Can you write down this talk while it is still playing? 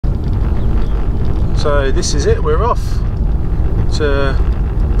So this is it, we're off to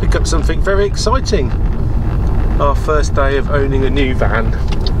pick up something very exciting. Our first day of owning a new van.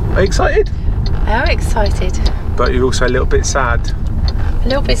 Are you excited? I am excited. But you're also a little bit sad. A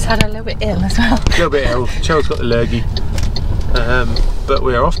little bit sad and a little bit ill as well. A little bit ill. Cheryl's got the lurgy. But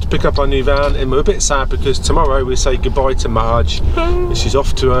we're off to pick up our new van, and we're a bit sad because tomorrow we say goodbye to Marge. She's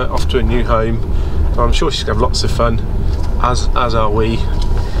off to a new home. So I'm sure she's gonna have lots of fun, as are we.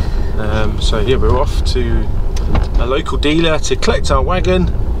 So yeah, we're off to a local dealer to collect our wagon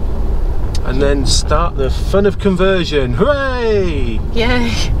and then start the fun of conversion. Hooray!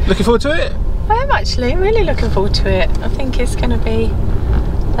 Yay! Looking forward to it? I am actually really looking forward to it. I think it's going to be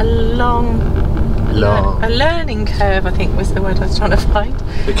a a learning curve, I think was the word I was trying to find.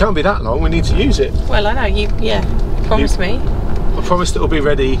 It can't be that long, we need to use it. Well, I know, you promised me. I promised it'll be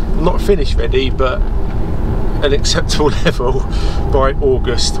ready, not finished ready, but an acceptable level by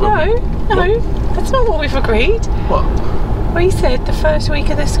August. No, that's not what we've agreed. What? We said the first week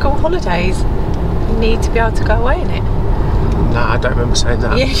of the school holidays, you need to be able to go away in it. Nah, I don't remember saying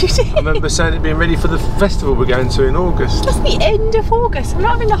that. Yeah, you did. I remember saying it being ready for the festival we're going to in August. That's the end of August. I'm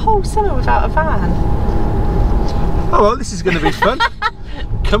not having the whole summer without a van. Oh well, this is going to be fun.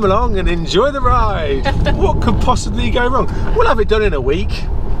 Come along and enjoy the ride. What could possibly go wrong? We'll have it done in a week.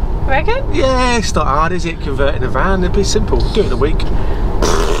 Reckon? Yeah, it's not hard, is it? Converting a van, it'd be simple. Do it in a week.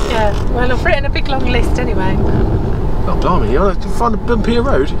 Yeah, well, I've written a big long list anyway. Oh, blimey, you want to find a bumpier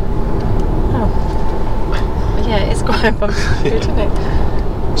road? Oh. Yeah, it's quite a bumpy road, isn't it?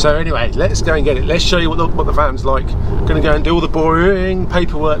 So anyway, let's go and get it. Let's show you what the van's like. Going to go and do all the boring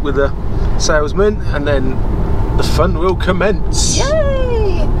paperwork with the salesman, and then the fun will commence. Yay!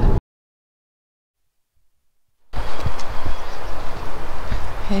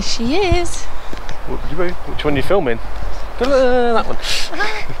 Here she is. Which one are you filming? That one.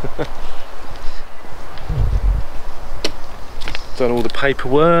 Done all the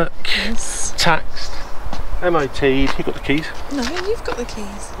paperwork. Yes. Taxed. MOT'd. You got the keys? No, you've got the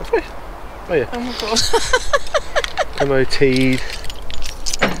keys. Have we? Oh yeah. Oh my god. MOT'd.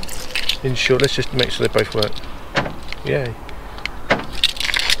 Insured. Let's just make sure they both work. Yay.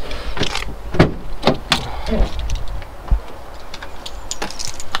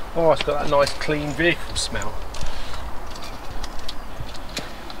 Oh, it's got that nice clean vehicle smell.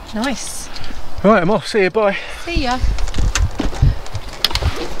 Nice. Right, I'm off. See you. Bye. See ya.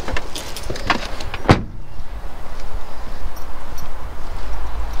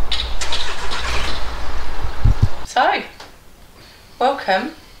 So,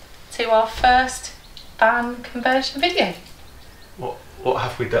 welcome to our first van conversion video. What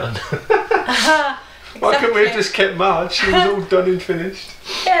have we done? Exactly. Why couldn't we have just kept Marge? She was all done and finished.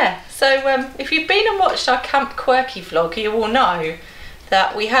 Yeah, so if you've been and watched our Camp Quirky vlog, you will know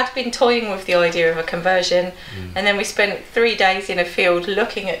that we had been toying with the idea of a conversion, and then we spent 3 days in a field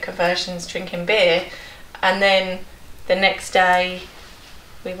looking at conversions, drinking beer, and then the next day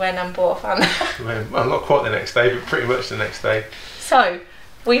we went and bought a van. Well, not quite the next day, but pretty much the next day. So,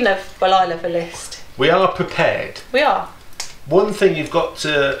 I love a list. We are prepared. We are. One thing you've got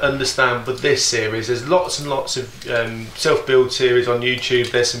to understand with this series, there's lots and lots of self-build series on YouTube.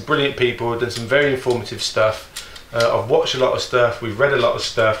 There's some brilliant people who've done some very informative stuff. I've watched a lot of stuff, we've read a lot of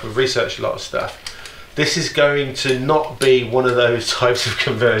stuff, we've researched a lot of stuff. This is going to not be one of those types of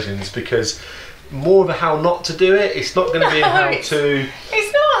conversions, because more of a how not to do it. It's not going to be a how to.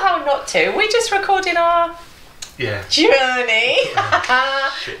 It's not how not to. We're just recording our journey.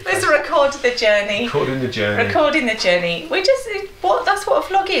 Let's record the journey. Recording the journey. Recording the journey. That's what a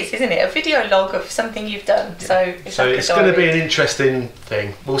vlog is, isn't it? A video log of something you've done. Yeah. So it's going to be an interesting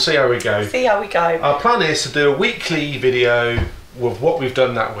thing. We'll see how we go. See how we go. Our plan is to do a weekly video with what we've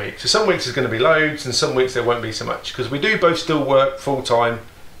done that week. So some weeks there's going to be loads, and some weeks there won't be so much, because we do both still work full time.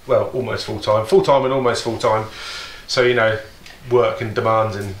 Well, almost full time and almost full time. So you know, work and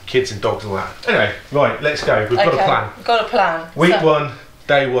demands and kids and dogs and all that. Anyway, right, let's go. We've got a plan. We've got a plan. Week 1,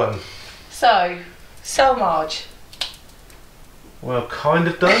 day 1. So, sell Marge. Well, kind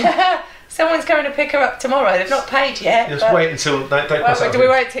of done. Someone's going to pick her up tomorrow. They've not paid yet. Just wait until we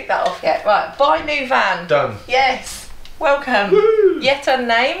won't tick that off yet. Right, buy new van. Done. Yes. Welcome. Woo! Yet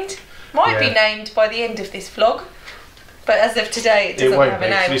unnamed. Might be named by the end of this vlog. But as of today, it doesn't have a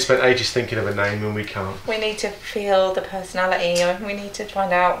name. We spent ages thinking of a name and we can't. We need to feel the personality. We need to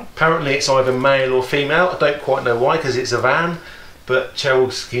find out. Apparently it's either male or female. I don't quite know why, because it's a van. But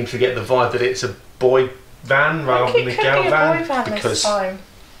Cheryl seems to get the vibe that it's a boy van rather than a girl van. Because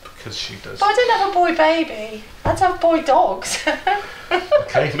she does. But I don't have a boy baby. I have to have boy dogs.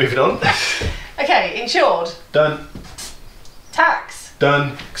 Okay, moving on. Okay, insured. Done. Tax.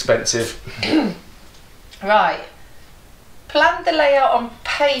 Done. Expensive. Right. Planned the layout on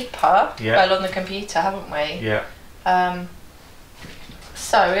paper, Yeah. well, on the computer, haven't we? Yeah.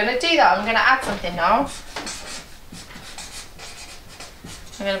 So we're going to do that. I'm going to add something now.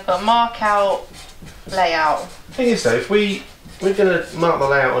 I'm going to put mark out layout. Thing is though, if we're going to mark the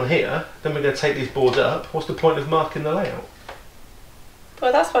layout on here, then we're going to take these boards up. What's the point of marking the layout?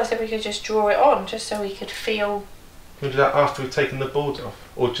 Well, that's why I said we could just draw it on, just so we could feel. Can we do that after we've taken the boards off,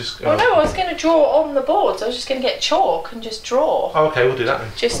 or just? Well, no, I was going to draw on the boards. I was just going to get chalk and just draw. Oh, okay, we'll do that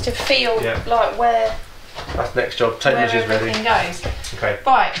then. Just to feel like where. That's the next job. Tape measures ready. Everything goes. Okay.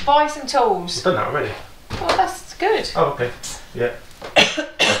 Right, buy some tools. We've done that already. Well, that's good. Oh, okay. Yeah.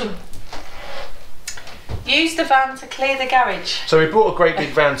 Use the van to clear the garage. So we bought a great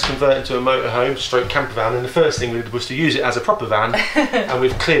big van to convert into a motorhome, stroke camper van, and the first thing we did was to use it as a proper van, and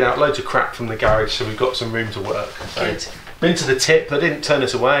we've cleared out loads of crap from the garage, so we've got some room to work. So Good. been to the tip, they didn't turn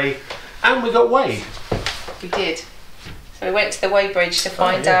us away, and we got weighed. We did. So we went to the weigh bridge to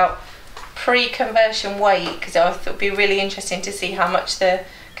find out pre-conversion weight, because I thought it would be really interesting to see how much the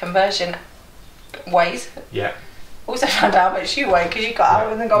conversion weighs. Yeah. Also found out how much you weigh because you got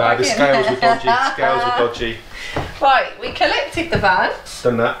out and then got back the in. scales were dodgy. The scales were dodgy. Right, we collected the van.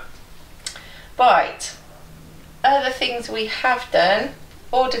 Done that. Right. Other things we have done.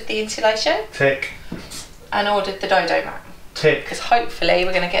 Ordered the insulation. Tick. And ordered the dodo mat. Tick. Because hopefully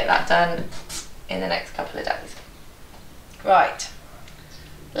we're going to get that done in the next couple of days. Right.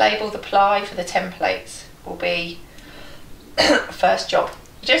 Label the ply for the templates will be first job.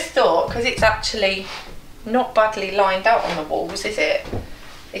 Just thought, because it's actually not badly lined out on the walls, is it?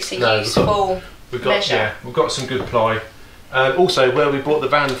 It's a useful measure. Yeah, we've got some good ply. Also, where we bought the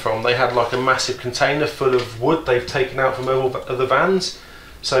van from, they had like a massive container full of wood they've taken out from other vans.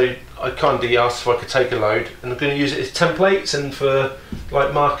 So I kindly asked if I could take a load, and I'm going to use it as templates and for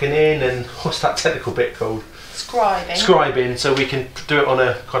like marking in and what's that technical bit called? Scribing. Scribing, so we can do it on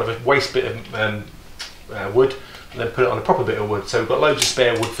a kind of a waste bit of wood, and then put it on a proper bit of wood. So we've got loads of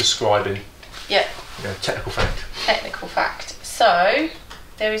spare wood for scribing. Yep. Yeah, technical fact. Technical fact. So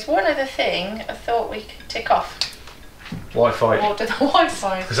there is one other thing I thought we could tick off. Wi-Fi. Order the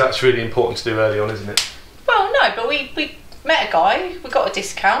Wi-Fi. Because that's really important to do early on, isn't it? Well, no, but we met a guy, we got a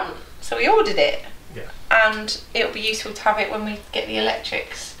discount, so we ordered it. Yeah. And it'll be useful to have it when we get the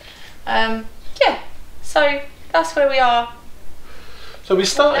electrics. Yeah, so that's where we are. So we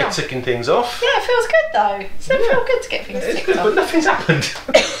started ticking things off. Yeah, it feels good though. So it feels good to get things ticked off. But nothing's happened.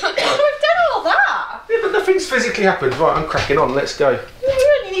 We've done all that. Yeah, but nothing's physically happened. Right, I'm cracking on, let's go. Yeah,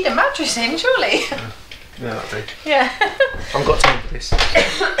 you only need a mattress in, surely. Yeah, that'll do. Yeah. I've got time for this.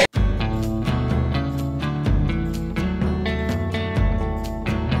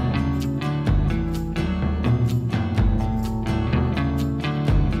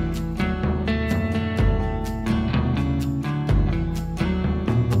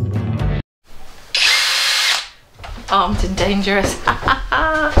 Armed and dangerous.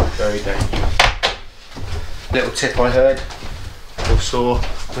 Very dangerous. Little tip I heard or saw,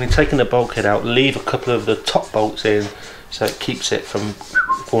 when you're taking the bulkhead out, leave a couple of the top bolts in so it keeps it from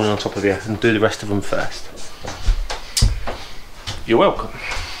falling on top of you, and do the rest of them first. You're welcome.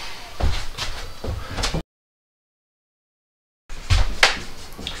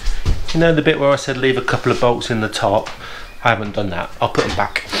 You know the bit where I said leave a couple of bolts in the top? I haven't done that. I'll put them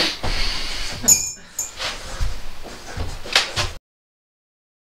back.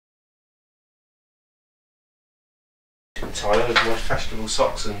 Tyler with my fashionable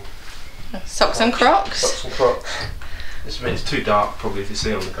socks and Crocs. Socks and Crocs. It's too dark probably to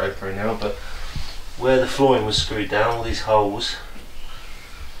see on the GoPro now, but where the flooring was screwed down, all these holes,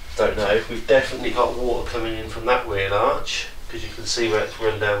 don't know. We've definitely got water coming in from that wheel arch, because you can see where it's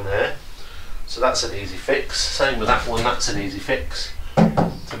run down there. So that's an easy fix. Same with that one, that's an easy fix.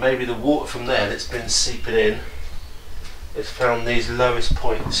 So maybe the water from there that's been seeping in has found these lowest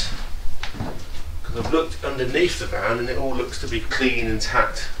points. Because I've looked underneath the van and it all looks to be clean and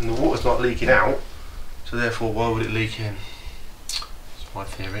intact, and the water's not leaking out, so therefore why would it leak in? That's my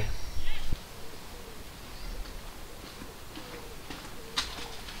theory.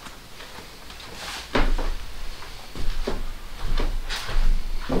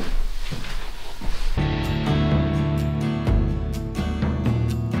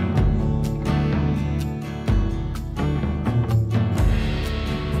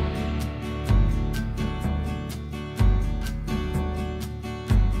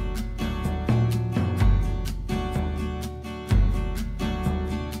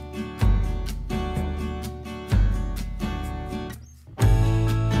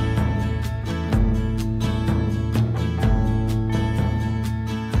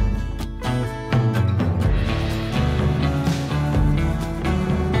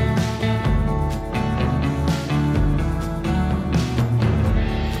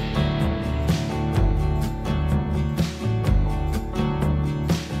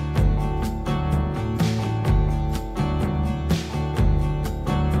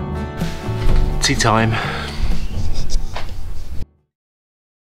 tea time.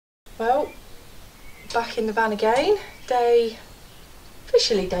 Well, back in the van again.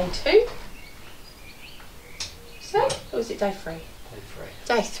 Officially day 2. So, or was it day 3?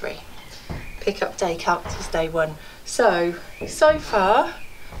 Day 3. Pick up day counts as day 1. So far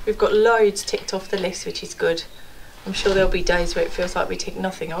we've got loads ticked off the list, which is good. I'm sure there'll be days where it feels like we tick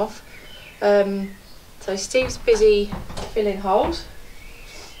nothing off. So Steve's busy filling holes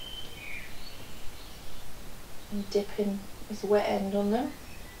and dipping his wet end on them.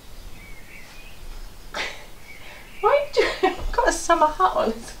 Why have you got a summer hat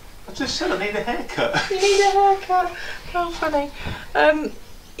on? I just said I need a haircut. You need a haircut. How funny.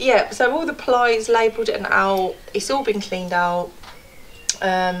 Yeah, so all the plies labelled and out. It's all been cleaned out.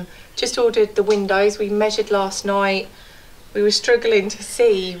 Just ordered the windows. We measured last night. We were struggling to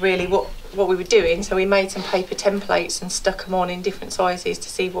see really what we were doing, so we made some paper templates and stuck them on in different sizes to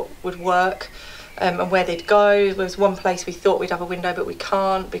see what would work and where they'd go. There was one place we thought we'd have a window, but we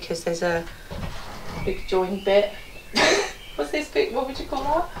can't because there's a big join bit. What's this bit? What would you call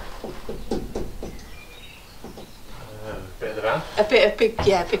that? Bit of the van. A bit of big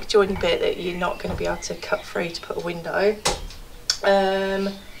joiny bit that you're not going to be able to cut through to put a window.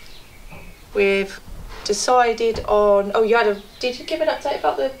 We've decided on. Oh, did you give an update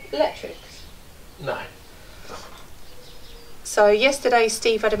about the electrics? No. So yesterday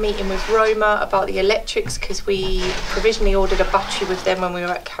Steve had a meeting with Roma about the electrics because we provisionally ordered a battery with them when we were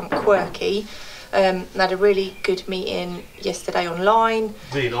at Camp Quirky. And had a really good meeting yesterday online.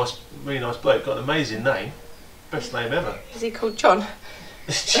 Really nice bloke. Got an amazing name. Best name ever. Is he called John?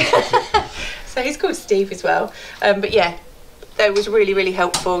 So he's called Steve as well. But yeah, that was really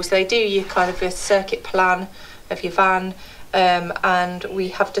helpful. So they do your kind of a circuit plan of your van, and we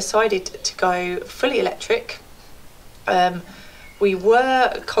have decided to go fully electric. We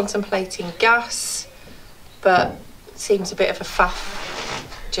were contemplating gas, but it seems a bit of a faff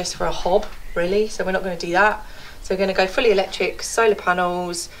just for a hob, really. So we're not going to do that. So we're going to go fully electric, solar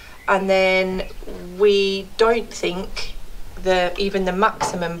panels, and then we don't think even the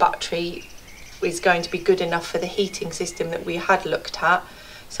maximum battery is going to be good enough for the heating system that we had looked at.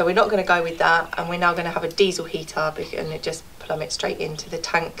 So we're not going to go with that, and we're now going to have a diesel heater and it just plummets straight into the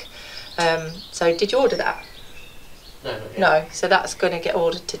tank. So did you order that? No, not yet. No, so that's going to get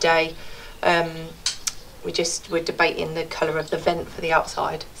ordered today. We're debating the colour of the vent for the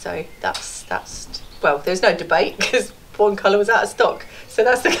outside. So that's well, there's no debate because one colour was out of stock. So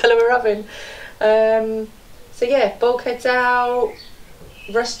that's the colour we're having. So yeah, bulkheads out,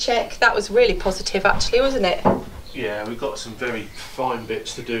 rust check. That was really positive actually, wasn't it? Yeah, we've got some very fine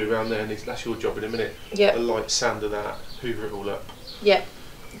bits to do around there, and that's your job in a minute. Yeah. A light sand of that, hoover it all up. Yeah.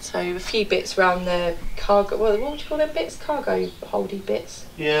 So a few bits around the cargo. Well, what would you call them bits? Cargo holdy bits.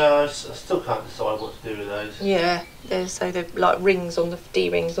 Yeah, I still can't decide what to do with those. Yeah. There's the like rings on the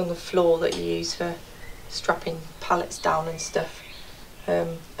D-rings on the floor that you use for strapping pallets down and stuff.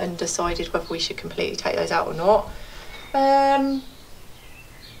 And decided whether we should completely take those out or not.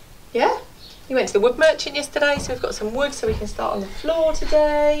 Yeah. We went to the wood merchant yesterday, so we've got some wood so we can start on the floor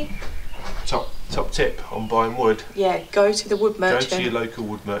today. Top tip on buying wood. Yeah, go to the wood merchant. Go to your local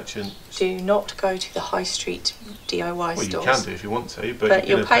wood merchant. Do not go to the high street DIY well, stores. You can do if you want to, but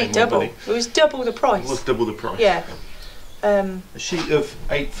you'll pay double. It was double the price. It was double the price. Yeah. A sheet of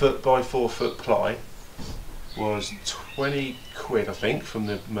 8 foot by 4 foot ply was 20 quid, I think, from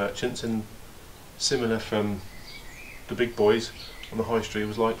the merchants, and similar from the big boys on the high street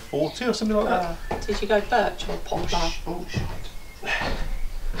was like 40 or something like that. Did you go birch or poplar? Oh shit.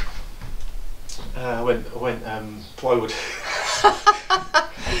 I went plywood.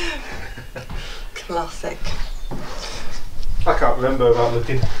 Classic. I can't remember about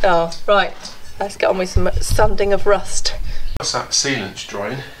looking. Oh, right. Let's get on with some sanding of rust. That's that sealant's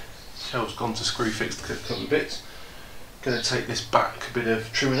drying. Shell's gone to screw fix a couple of bits. Going to take this back bit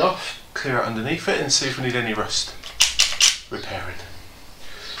of trimming off, clear out underneath it, and see if we need any rust repairing.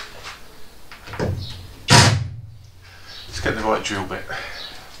 Let's get the right drill bit.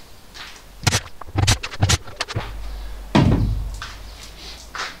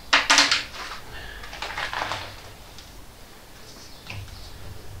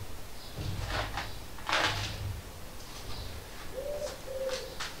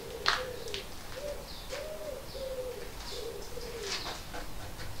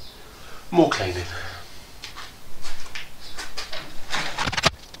 More cleaning.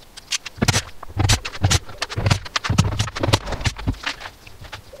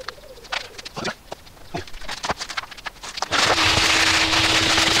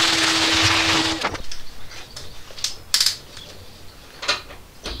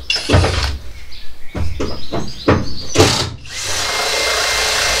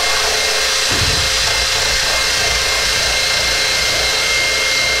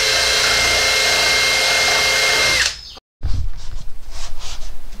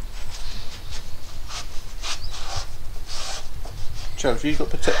 Joe, have you got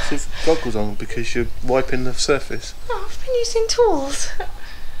protective goggles on because you're wiping the surface? Oh, I've been using tools.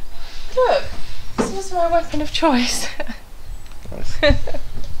 Look, this was my weapon of choice. Nice.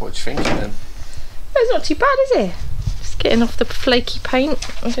 What do you think then? It's not too bad, is it? Just getting off the flaky paint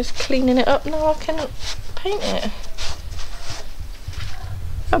and just cleaning it up. Now I can paint it.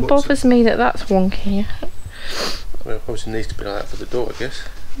 That bothers me that that's wonky. Well, it obviously needs to be like that for the door, I guess.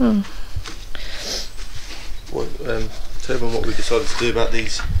 Hmm. What, tell everyone what we decided to do about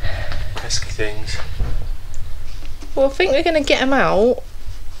these pesky things. Well, I think we're going to get them out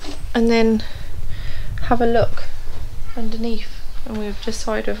and then have a look underneath, and we've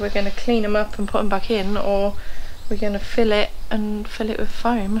decided if we're going to clean them up and put them back in, or we're going to fill it with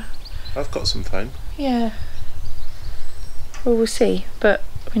foam. I've got some foam. Yeah. Well, we'll see, but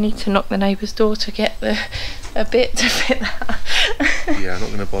we need to knock the neighbour's door to get a bit to fit that. Yeah, I'm not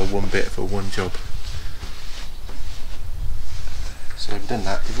going to buy one bit for one job. So we've done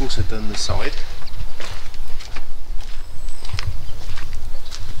that. We've also done the side.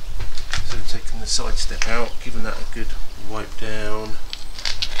 So we've taken the side step out, given that a good wipe down,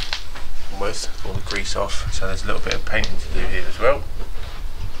 almost, all the grease off. So there's a little bit of painting to do here as well.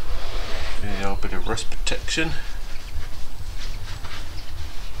 Doing a little bit of rust protection.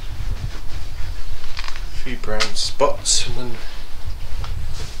 A few brown spots, and then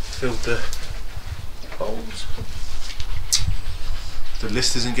filled the holes. The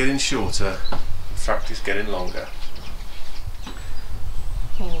list isn't getting shorter, in fact it's getting longer.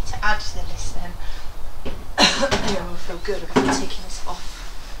 We need to add to the list then. Yeah, we'll feel good about taking this off.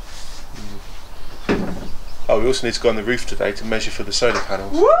 Oh, we also need to go on the roof today to measure for the solar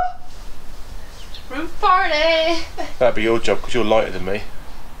panels. Woo! Roof party! That'd be your job because you're lighter than me.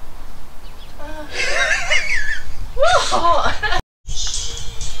 What?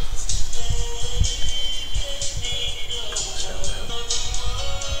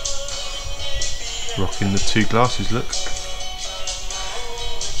 Rocking the two glasses, look.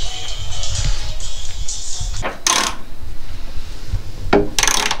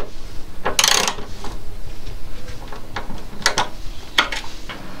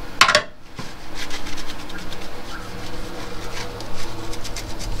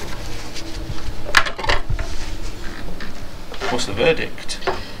 What's the verdict?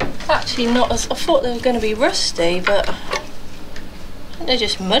 Actually not as, I thought they were going to be rusty, but I think they're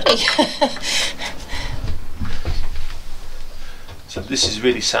just muddy. So this is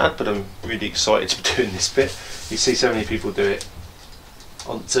really sad, but I'm really excited to be doing this bit. You see so many people do it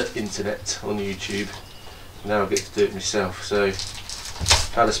onto internet, on YouTube. Now I get to do it myself. So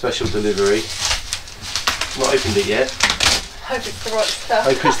had a special delivery. Not opened it yet. Hope it's the right stuff.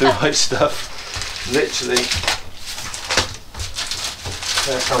 Hope it's the right stuff. Literally.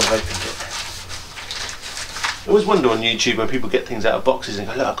 I've kind of opened it. I always wonder on YouTube when people get things out of boxes and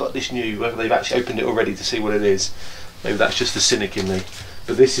go, look, I've got this new, whether they've actually opened it already to see what it is. Maybe that's just the cynic in me.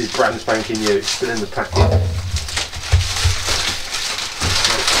 But this is brand spanking new, it's still in the packet.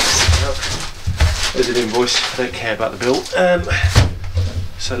 There's an invoice, I don't care about the bill.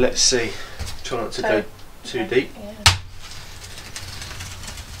 So let's see. Try not to go too deep. Yeah.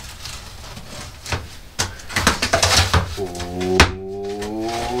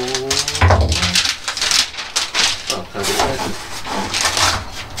 Oh, can't get it open.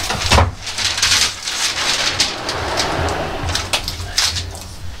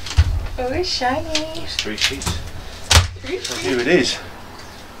 Oh, it's shiny. There's 3 sheets. So here it is.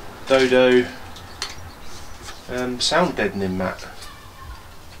 Dodo sound deadening mat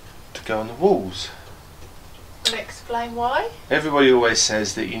to go on the walls. And explain why? Everybody always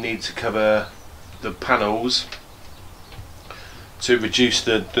says that you need to cover the panels to reduce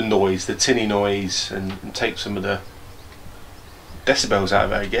the noise, the tinny noise, and take some of the decibels out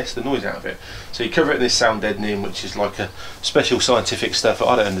of it, I guess, the noise out of it. So you cover it in this sound deadening, which is like a special scientific stuff that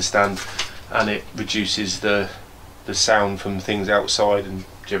I don't understand, and it reduces the sound from things outside and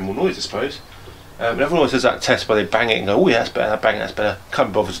general noise, I suppose. And everyone always does that test where they bang it and go, oh yeah, that's better, bang it, that's better. Can't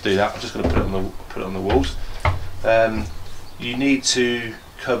be bothered to do that. I'm just going to put it on the walls. You need to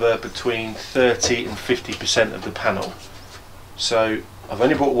cover between 30 and 50% of the panel. So I've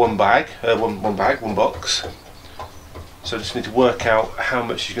only bought one box. So I just need to work out how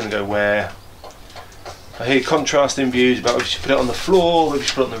much is going to go where. I hear contrasting views about whether you should put it on the floor, whether you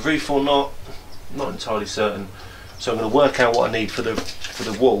should put it on the roof or not. Not entirely certain. So I'm going to work out what I need for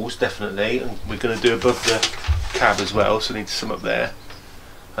the walls, definitely, and we're going to do above the cab as well. So I need some up there,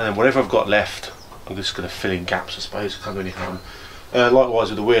 and then whatever I've got left, I'm just going to fill in gaps, I suppose. Can't do any harm. Likewise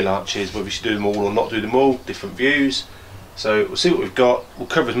with the wheel arches, whether we should do them all or not do them all. Different views. So we'll see what we've got. We'll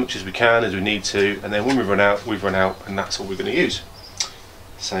cover as much as we can as we need to, and then when we've run out, and that's all we're going to use.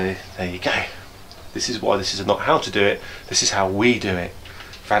 So there you go. This is why this is not how to do it, this is how we do it.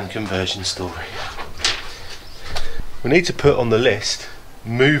 Van conversion story. We need to put on the list,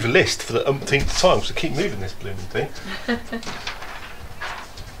 move list for the umpteenth time, because I keep moving this blooming thing.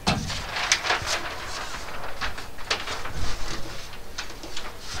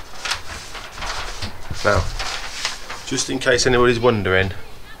 Now, just in case anybody's wondering,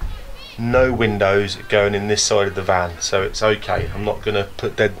 no windows going in this side of the van, so it's okay. I'm not going to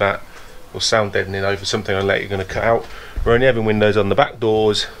put dead mat or sound deadening over something I'm later going to cut out. We're only having windows on the back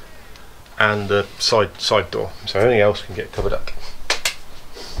doors and the side door, so anything else can get covered up.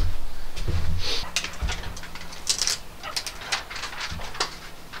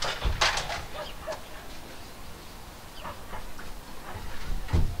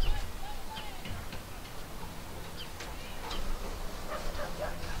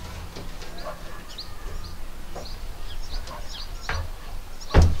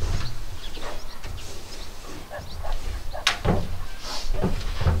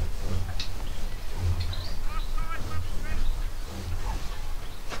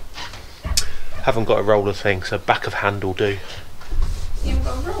 Haven't got a roller thing, so back of hand will do. You haven't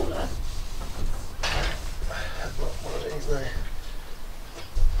got a roller? One of these there.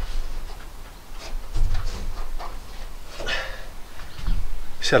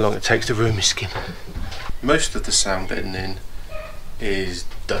 See how long it takes to ruin my skin. Most of the sound deadening is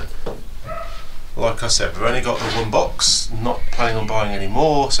done. Like I said, we've only got the one box, not planning on buying any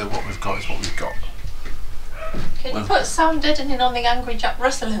more, so what we've got is what we've got. Can you put sound deadening on the Angry Jack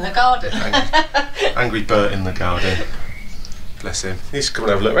Russell in the garden? Angry Bert in the garden. Bless him. He's come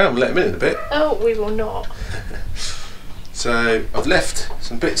and have a look around, we'll let him in a bit. Oh, we will not. So I've left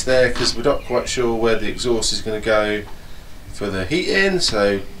some bits there because we're not quite sure where the exhaust is going to go for the heating,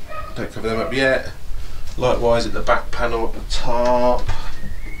 so don't cover them up yet. Likewise at the back panel at the top,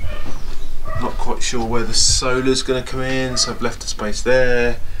 not quite sure where the solar's going to come in, so I've left a space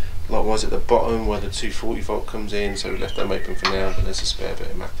there. Likewise at the bottom where the 240 volt comes in, so we left them open for now, but there's a spare bit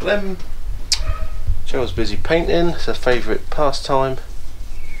of mat for them. Cheryl's busy painting, it's her favourite pastime. Do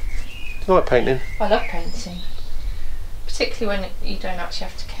you like painting? I love painting. Particularly when you don't actually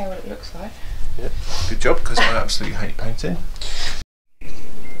have to care what it looks like. Yeah, good job, because I absolutely hate painting.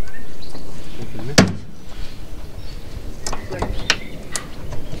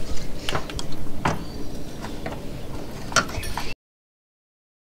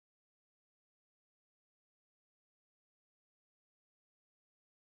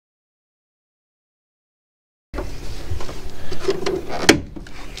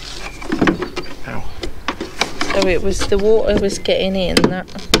 So it was the water was getting in that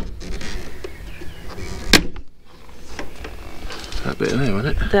bit in there,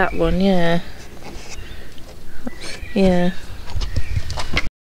 wasn't it? That one, yeah. Yeah.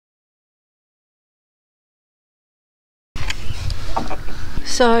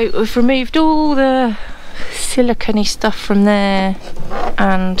 So we've removed all the silicone-y stuff from there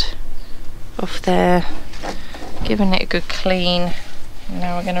and off there, giving it a good clean.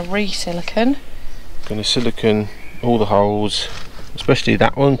 Now we're going to re-silicone. Going to silicone all the holes, especially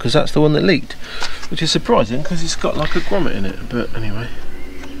that one because that's the one that leaked, which is surprising because it's got like a grommet in it. But anyway,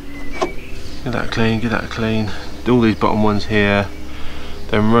 get that clean, get that clean. Do all these bottom ones here,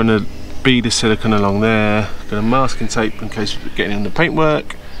 then run a bead of silicone along there. Going to masking tape in case we're getting in the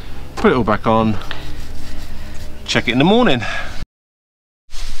paintwork. Put it all back on. Check it in the morning.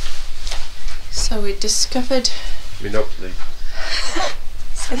 So we discovered. My knobs leak.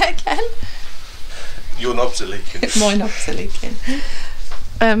 Say that again. Your knobs are leaking. My knobs are leaking.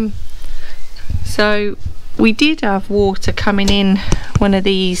 So we did have water coming in one of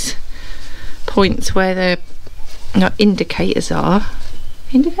these points where the indicators are.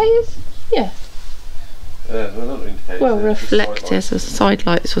 Indicators? Yeah. Well, not indicators. Well, reflectors or side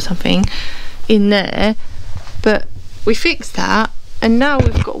lights or something in there. But we fixed that, and now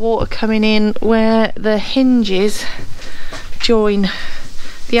we've got water coming in where the hinges join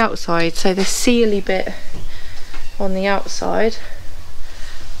the outside, so the sealy bit on the outside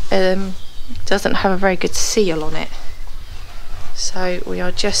doesn't have a very good seal on it, so we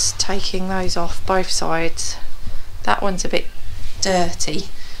are just taking those off both sides. That one's a bit dirty,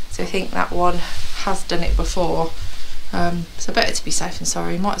 so I think that one has done it before, so better to be safe than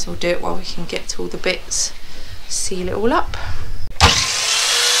sorry. Might as well do it while we can get to all the bits, seal it all up.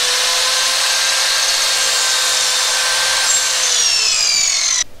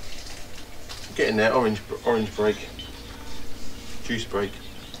 Getting there, orange break, juice break.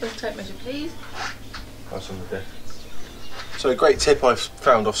 Still tape measure, please. That's on the desk. So a great tip I've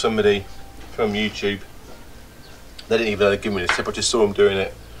found off somebody from YouTube. They didn't even give me the tip, I just saw them doing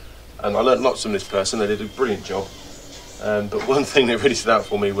it. And I learned lots from this person, they did a brilliant job. But one thing that really stood out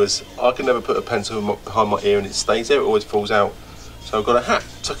for me was I can never put a pencil behind my ear and it stays there, it always falls out. So I've got a hat,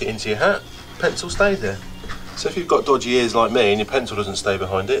 tuck it into your hat, pencil stays there. So if you've got dodgy ears like me and your pencil doesn't stay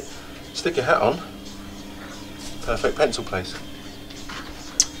behind it, stick your hat on, perfect pencil place.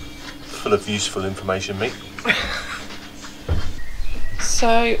 Full of useful information, mate.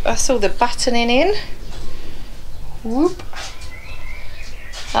 So that's all the battening in. Whoop.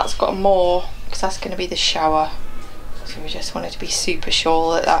 That's got more, because that's going to be the shower. So we just wanted to be super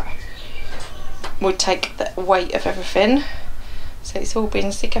sure that that would take the weight of everything. So it's all been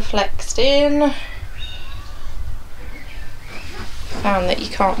Sikaflexed in. Found that you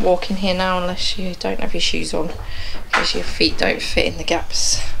can't walk in here now unless you don't have your shoes on, because your feet don't fit in the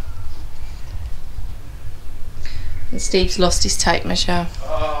gaps. And Steve's lost his tape measure.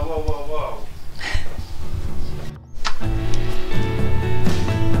 Oh, whoa, whoa, whoa.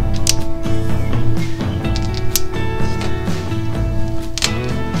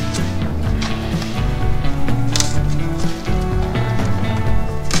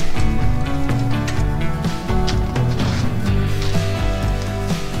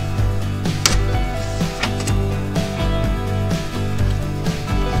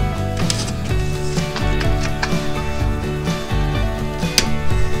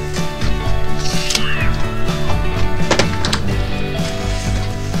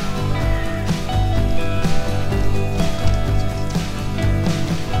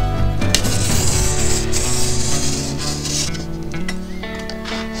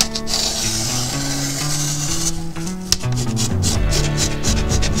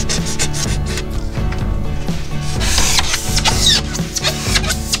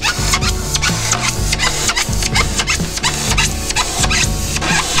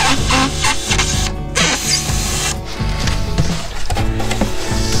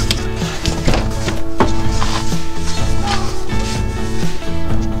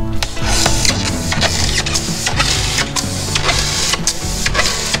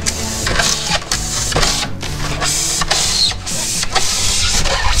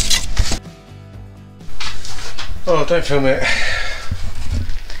 Oh, don't film it.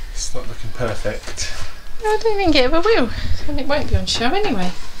 It's not looking perfect. No, I don't think it ever will. And it won't be on show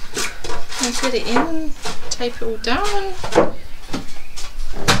anyway. I'll get it in and tape it all down. And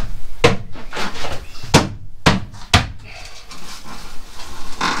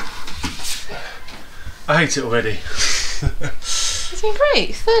I hate it already. it's been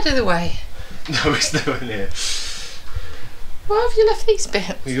great. Third of the way. No, it's nowhere near. Why have you left these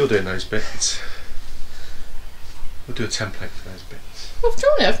bits? Well, you're doing those bits. We'll do a template for those bits. I've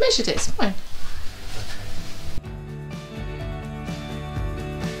drawn it, I've measured it, it's fine.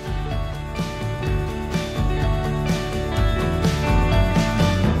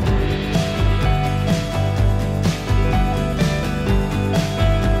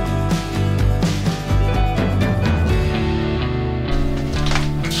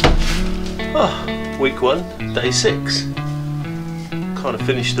 Oh, week 1, day 6. Kind of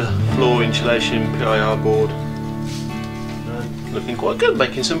finished the floor insulation PIR board. Looking quite good,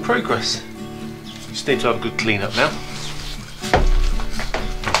 making some progress. Just need to have a good clean up now.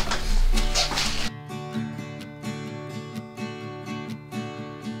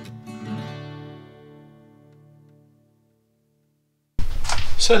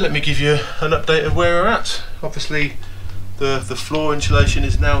 So let me give you an update of where we're at. Obviously the floor insulation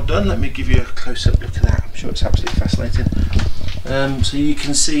is now done. Let me give you a close-up look at that. I'm sure it's absolutely fascinating. So you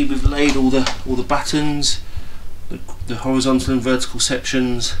can see we've laid all the battens, the horizontal and vertical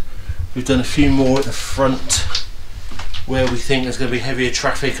sections. We've done a few more at the front where we think there's going to be heavier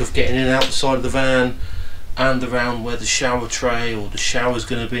traffic of getting in and out the side of the van, and around where the shower tray or the shower is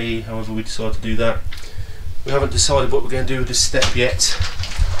going to be, however we decide to do that. We haven't decided what we're going to do with this step yet,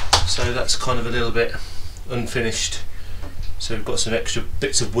 so that's kind of a little bit unfinished. So we've got some extra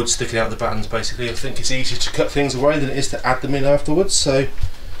bits of wood sticking out the battens basically. I think it's easier to cut things away than it is to add them in afterwards, so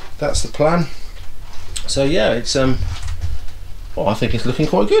that's the plan. So yeah, it's well, I think it's looking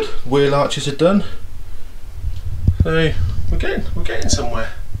quite good. Wheel arches are done, so we're getting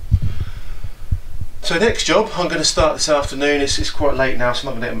somewhere. So next job I'm going to start this afternoon. It's quite late now, so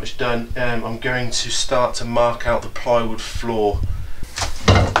I'm not going to get much done. I'm going to start to mark out the plywood floor.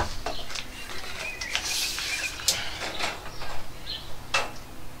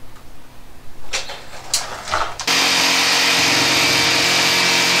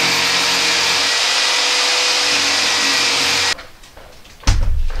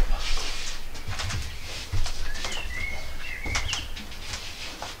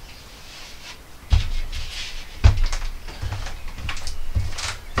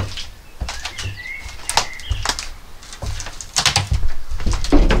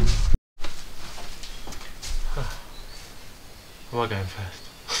 Am I going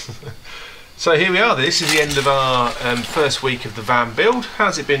first? So here we are. This is the end of our first week of the van build.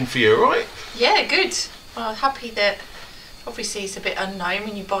 How's it been for you? All right? Yeah, good. Well, happy that obviously it's a bit unknown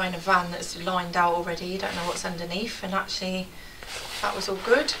when you're buying a van that's lined out already. You don't know what's underneath, and actually that was all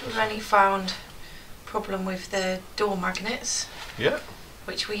good. We've only found a problem with the door magnets. Yeah.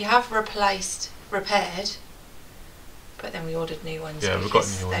 Which we have repaired, but then we ordered new ones. Yeah, we've got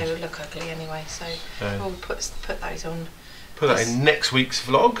new ones. They would look ugly anyway, so we'll put those on. Put that in next week's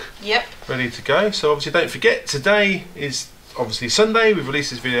vlog. Yep. Ready to go. So obviously don't forget, today is obviously Sunday. We've released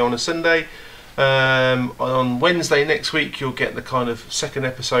this video on a Sunday. On Wednesday next week you'll get the kind of second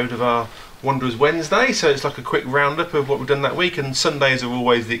episode of our Wanderers Wednesday, so it's like a quick roundup of what we've done that week, and Sundays are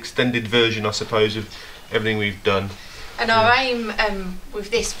always the extended version, I suppose, of everything we've done. And our aim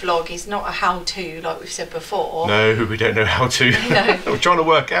with this vlog is not a how-to, like we've said before. No, we don't know how to. No. We're trying to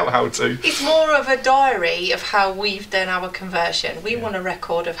work out how to. It's more of a diary of how we've done our conversion. We want a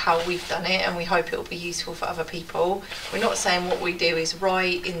record of how we've done it, and we hope it will be useful for other people. We're not saying what we do is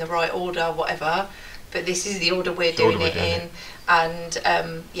right, in the right order, whatever, but this is the order we're doing it in.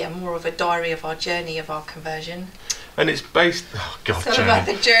 And yeah, more of a diary of our journey of our conversion. And it's based... Oh, God, it's all about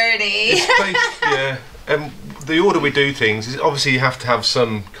the journey. It's based, yeah. The order we do things is obviously you have to have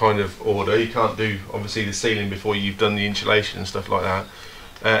some kind of order. You can't do obviously the ceiling before you've done the insulation and stuff like that.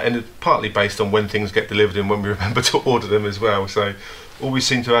 And it's partly based on when things get delivered and when we remember to order them as well. So all we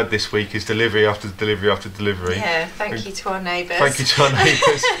seem to add this week is delivery after delivery after delivery. Yeah, thank you to our neighbours. Thank you to our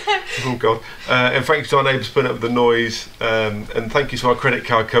neighbours. Oh God. And thank you to our neighbours for putting up with the noise. And thank you to our credit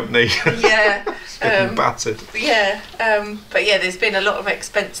card company. Yeah. Getting battered. Yeah. But yeah, there's been a lot of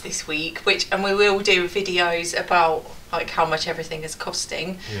expense this week, and we will do videos about like how much everything is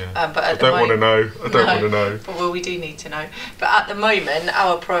costing. Yeah. But I don't want to know. I don't want to know. But well, we do need to know. But at the moment,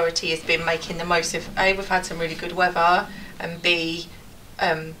 our priority has been making the most of A, we've had some really good weather, and B,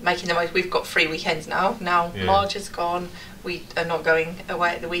 making the most. We've got 3 weekends now. Yeah. March is gone. We are not going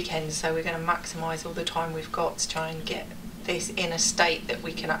away at the weekends, so we're going to maximise all the time we've got to try and get this in a state that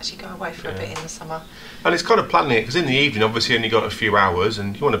we can actually go away for a bit in the summer. And it's kind of planning it, because in the evening obviously only got a few hours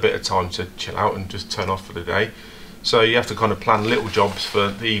and you want a bit of time to chill out and just turn off for the day. So you have to kind of plan little jobs for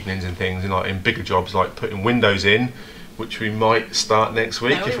the evenings and things, and like in bigger jobs like putting windows in, which we might start next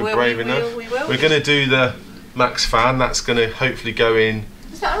week if we're brave enough. We're going to do the Max fan. That's going to hopefully go in.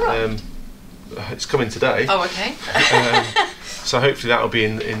 Is that right? It's coming today. Oh, okay. So hopefully that'll be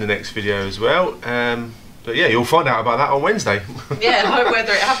in the next video as well. But yeah, you'll find out about that on Wednesday. Yeah,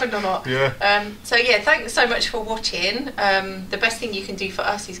 whether it happened or not. Yeah. So yeah, thanks so much for watching. The best thing you can do for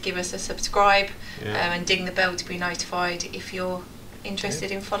us is give us a subscribe and ding the bell to be notified if you're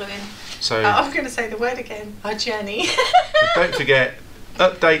interested in following. So I'm going to say the word again. Our journey. Don't forget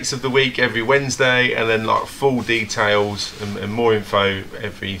updates of the week every Wednesday, and then like full details and more info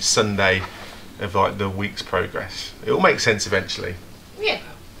every Sunday of like the week's progress. It will make sense eventually. Yeah.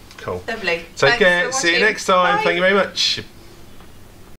 Cool. Lovely. Take care. See you next time. Bye. Thank you very much.